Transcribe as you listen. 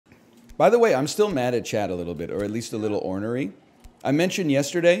By the way, I'm still mad at chat a little bit, or at least a little ornery. I mentioned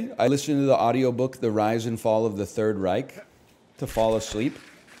yesterday, I listened to the audiobook, The Rise and Fall of the Third Reich, to fall asleep.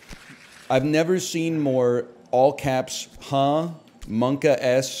 I've never seen more all caps, Monka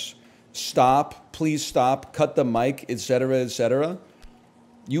S, stop, please stop, cut the mic, etc., etc.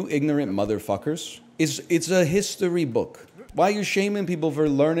 You ignorant motherfuckers. It's a history book. Why are you shaming people for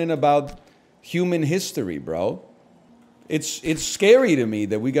learning about human history, bro? It's scary to me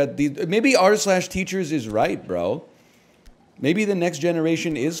that we got these. Maybe r/teachers is right, bro. Maybe the next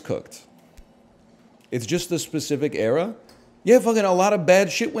generation is cooked. It's just the specific era. Yeah, fucking a lot of bad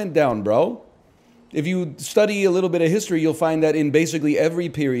shit went down, bro. If you study a little bit of history, you'll find that in basically every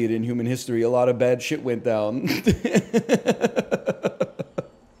period in human history, a lot of bad shit went down.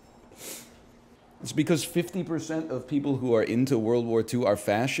 It's because 50% of people who are into World War II are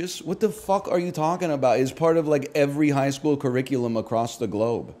fascists? What the fuck are you talking about? It's part of like every high school curriculum across the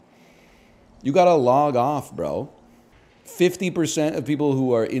globe. You gotta log off, bro. 50% of people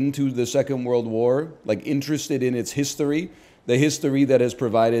who are into the Second World War, like interested in its history, the history that has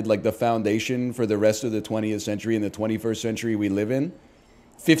provided like the foundation for the rest of the 20th century and the 21st century we live in,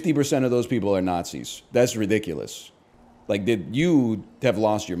 50% of those people are Nazis. That's ridiculous. Like, you have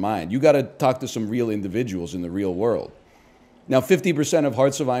lost your mind. You got to talk to some real individuals in the real world. Now, 50% of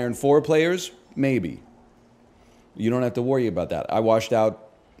Hearts of Iron 4 players, maybe. You don't have to worry about that. I washed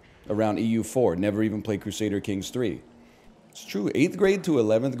out around EU4, never even played Crusader Kings 3. It's true. 8th grade to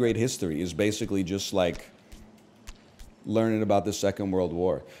 11th grade history is basically just like learning about the Second World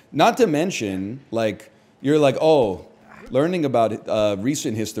War. Not to mention, like, you're like, oh, learning about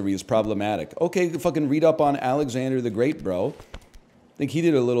recent history is problematic. Okay, fucking read up on Alexander the Great, bro. I think he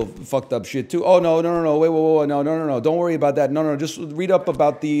did a little fucked up shit too. Oh, no, wait, no, don't worry about that. No, just read up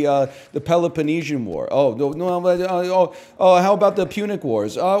about the Peloponnesian War. Oh, no, how about the Punic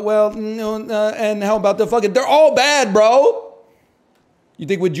Wars? And how about the fucking, they're all bad, bro. You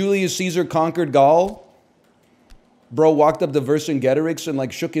think when Julius Caesar conquered Gaul, bro walked up to Vercingetorix and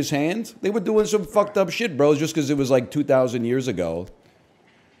like shook his hand? They were doing some fucked up shit, bro, just because it was like 2,000 years ago.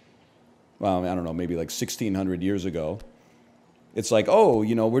 Well, I don't know, maybe like 1,600 years ago. It's like, oh,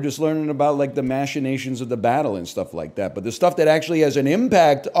 you know, we're just learning about like the machinations of the battle and stuff like that. But the stuff that actually has an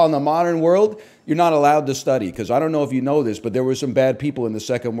impact on the modern world, you're not allowed to study. Because I don't know if you know this, but there were some bad people in the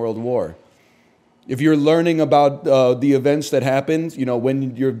Second World War. If you're learning about the events that happened, you know,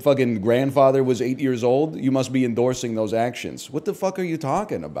 when your fucking grandfather was 8 years old, you must be endorsing those actions. What the fuck are you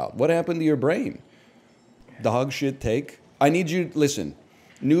talking about? What happened to your brain? Dog shit take. I need you, listen,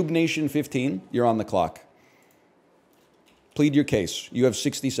 Noob Nation 15, you're on the clock. Plead your case. You have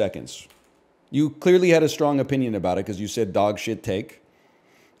 60 seconds. You clearly had a strong opinion about it because you said dog shit take.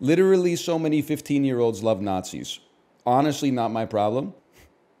 Literally so many 15-year-olds love Nazis. Honestly, not my problem.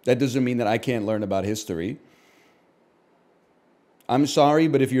 That doesn't mean that I can't learn about history. I'm sorry,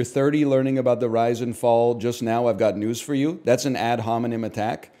 but if you're 30 learning about the rise and fall just now, I've got news for you. That's an ad hominem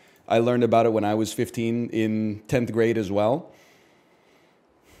attack. I learned about it when I was 15 in 10th grade as well.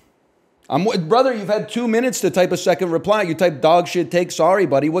 Brother, you've had 2 minutes to type a second reply. You type dog shit take, sorry,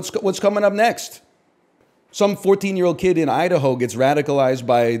 buddy. What's coming up next? Some 14-year-old kid in Idaho gets radicalized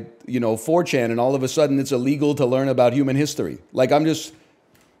by, 4chan, and all of a sudden it's illegal to learn about human history. Like,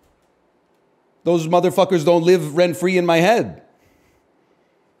 those motherfuckers don't live rent-free in my head.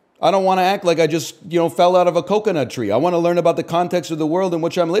 I don't want to act like I just, fell out of a coconut tree. I want to learn about the context of the world in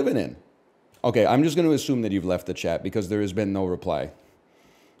which I'm living in. Okay, I'm just going to assume that you've left the chat because there has been no reply.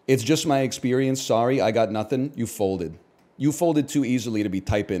 It's just my experience. Sorry, I got nothing. You folded. You folded too easily to be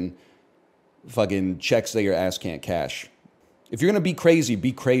typing fucking checks that your ass can't cash. If you're going to be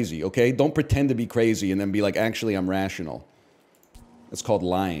crazy, okay? Don't pretend to be crazy and then be like, actually, I'm rational. It's called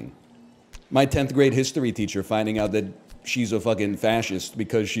lying. My 10th grade history teacher finding out that she's a fucking fascist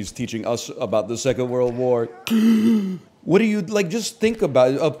because she's teaching us about the Second World War. What do you, just think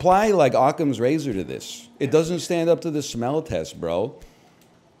about it. Apply like Occam's razor to this. It doesn't stand up to the smell test, bro.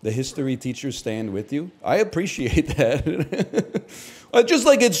 The history teachers stand with you. I appreciate that.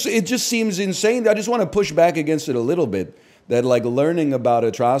 It just seems insane. I just want to push back against it a little bit. That like learning about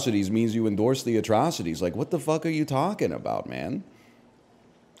atrocities means you endorse the atrocities. Like, what the fuck are you talking about, man?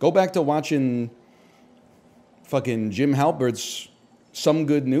 Go back to watching fucking Jim Halpert's Some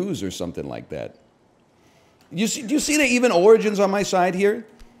Good News or something like that. Do you see that even Origin's on my side here?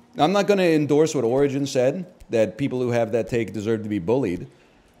 I'm not going to endorse what Origin said, that people who have that take deserve to be bullied.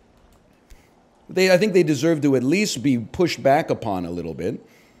 I think they deserve to at least be pushed back upon a little bit.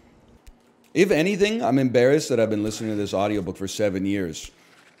 If anything, I'm embarrassed that I've been listening to this audiobook for 7 years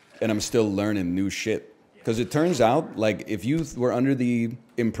and I'm still learning new shit. Because it turns out, like, if you were under the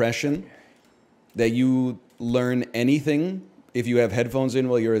impression that you learn anything if you have headphones in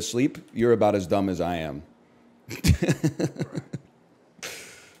while you're asleep, you're about as dumb as I am.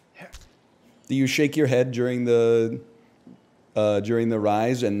 Do you shake your head during the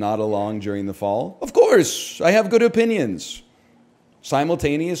rise and nod along during the fall? Of course, I have good opinions.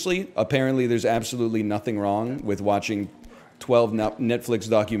 Simultaneously, apparently there's absolutely nothing wrong with watching 12 Netflix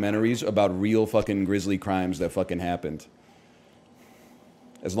documentaries about real fucking grisly crimes that fucking happened.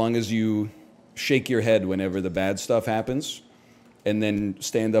 As long as you shake your head whenever the bad stuff happens, and then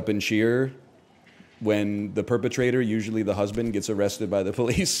stand up and cheer when the perpetrator, usually the husband, gets arrested by the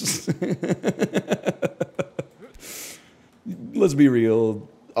police. Let's be real,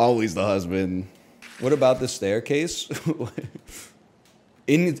 always the husband. What about The Staircase?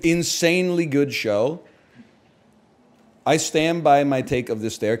 Insanely good show. I stand by my take of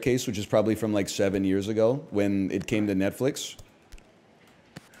The Staircase, which is probably from like 7 years ago when it came to Netflix.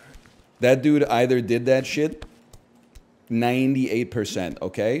 That dude either did that shit 98%,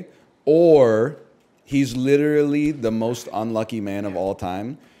 okay? Or he's literally the most unlucky man of all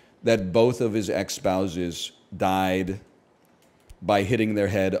time that both of his ex-spouses died by hitting their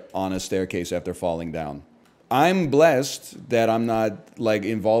head on a staircase after falling down. I'm blessed that I'm not like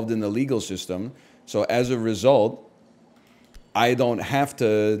involved in the legal system, so as a result, I don't have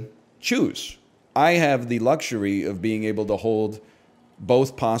to choose. I have the luxury of being able to hold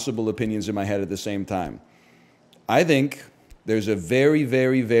both possible opinions in my head at the same time. I think there's a very,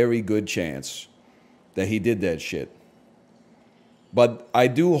 very, very good chance that he did that shit. But I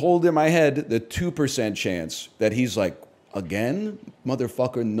do hold in my head the 2% chance that he's like, again?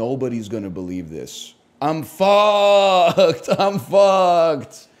 Motherfucker, nobody's gonna believe this. I'm fucked. I'm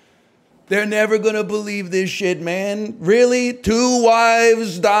fucked. They're never gonna believe this shit, man. Really? 2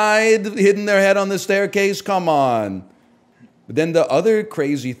 wives died hitting their head on the staircase? Come on. But then the other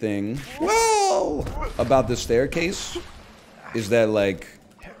crazy thing, well, about The Staircase is that like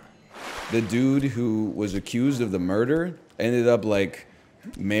the dude who was accused of the murder ended up like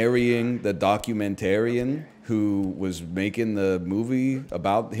marrying the documentarian who was making the movie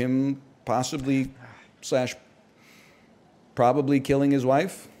about him possibly / probably killing his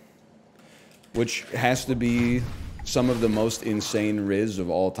wife, which has to be some of the most insane riz of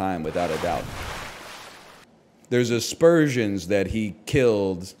all time, without a doubt. There's aspersions that he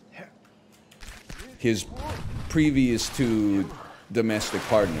killed his previous 2 domestic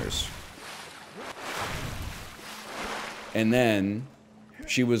partners. And then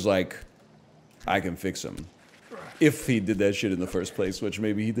she was like, I can fix him. If he did that shit in the first place, which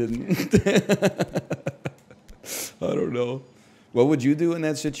maybe he didn't. I don't know. What would you do in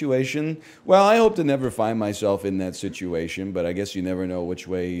that situation? Well, I hope to never find myself in that situation, but I guess you never know which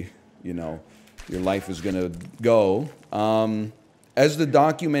way, you know, your life is going to go. As the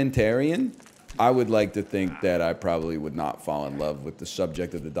documentarian, I would like to think that I probably would not fall in love with the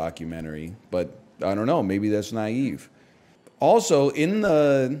subject of the documentary, but I don't know, maybe that's naive. Also, in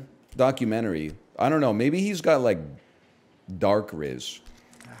the documentary, I don't know, maybe he's got like dark riz,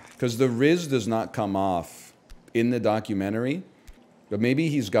 because the riz does not come off in the documentary, but maybe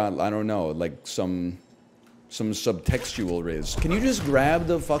he's got, I don't know, like some subtextual riz. Can you just grab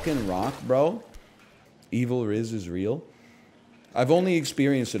the fucking rock, bro? Evil riz is real. I've only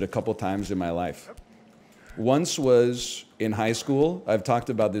experienced it a couple times in my life. Once was in high school. I've talked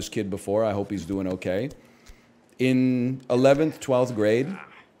about this kid before. I hope he's doing okay. In 11th, 12th grade,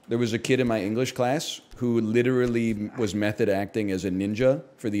 there was a kid in my English class who literally was method acting as a ninja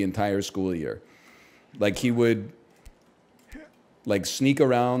for the entire school year. Like he would like sneak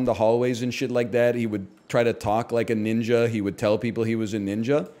around the hallways and shit like that. He would try to talk like a ninja. He would tell people he was a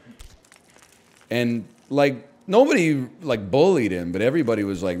ninja. And like nobody like bullied him, but everybody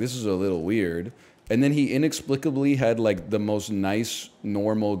was like, this is a little weird. And then he inexplicably had like the most nice,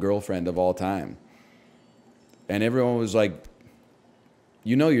 normal girlfriend of all time. And everyone was like,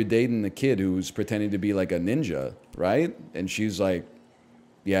 you know you're dating the kid who's pretending to be like a ninja, right? And she's like,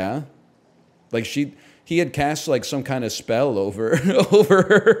 yeah. Like he had cast like some kind of spell over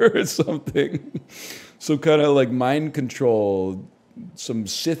her or something. Some kind of like mind control, some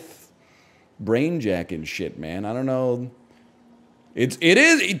Sith brain jacking shit, man. I don't know. It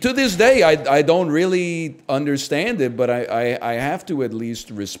is to this day. I don't really understand it, but I have to at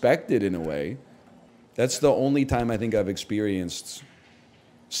least respect it in a way. That's the only time I think I've experienced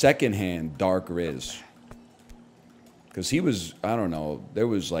secondhand dark riz. Because he was, I don't know, there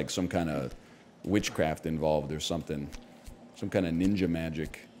was like some kind of witchcraft involved or something. Some kind of ninja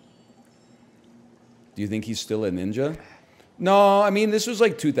magic. Do you think he's still a ninja? No, I mean, this was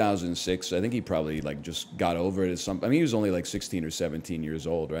like 2006. I think he probably like just got over it at some. I mean, he was only like 16 or 17 years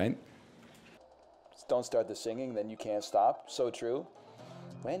old, right? Don't start the singing, then you can't stop. So true.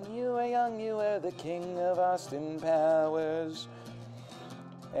 When you were young, you were the king of Austin Powers.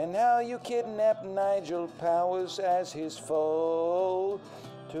 And now you kidnap Nigel Powers as his foe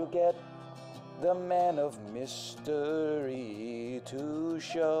to get the man of mystery to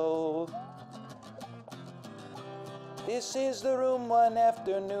show. This is the room one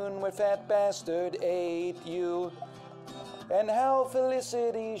afternoon where Fat Bastard ate you. And how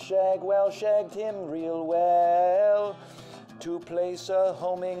Felicity Shagwell shagged him real well to place a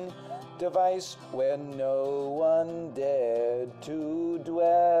homing device where no one dared to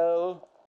dwell.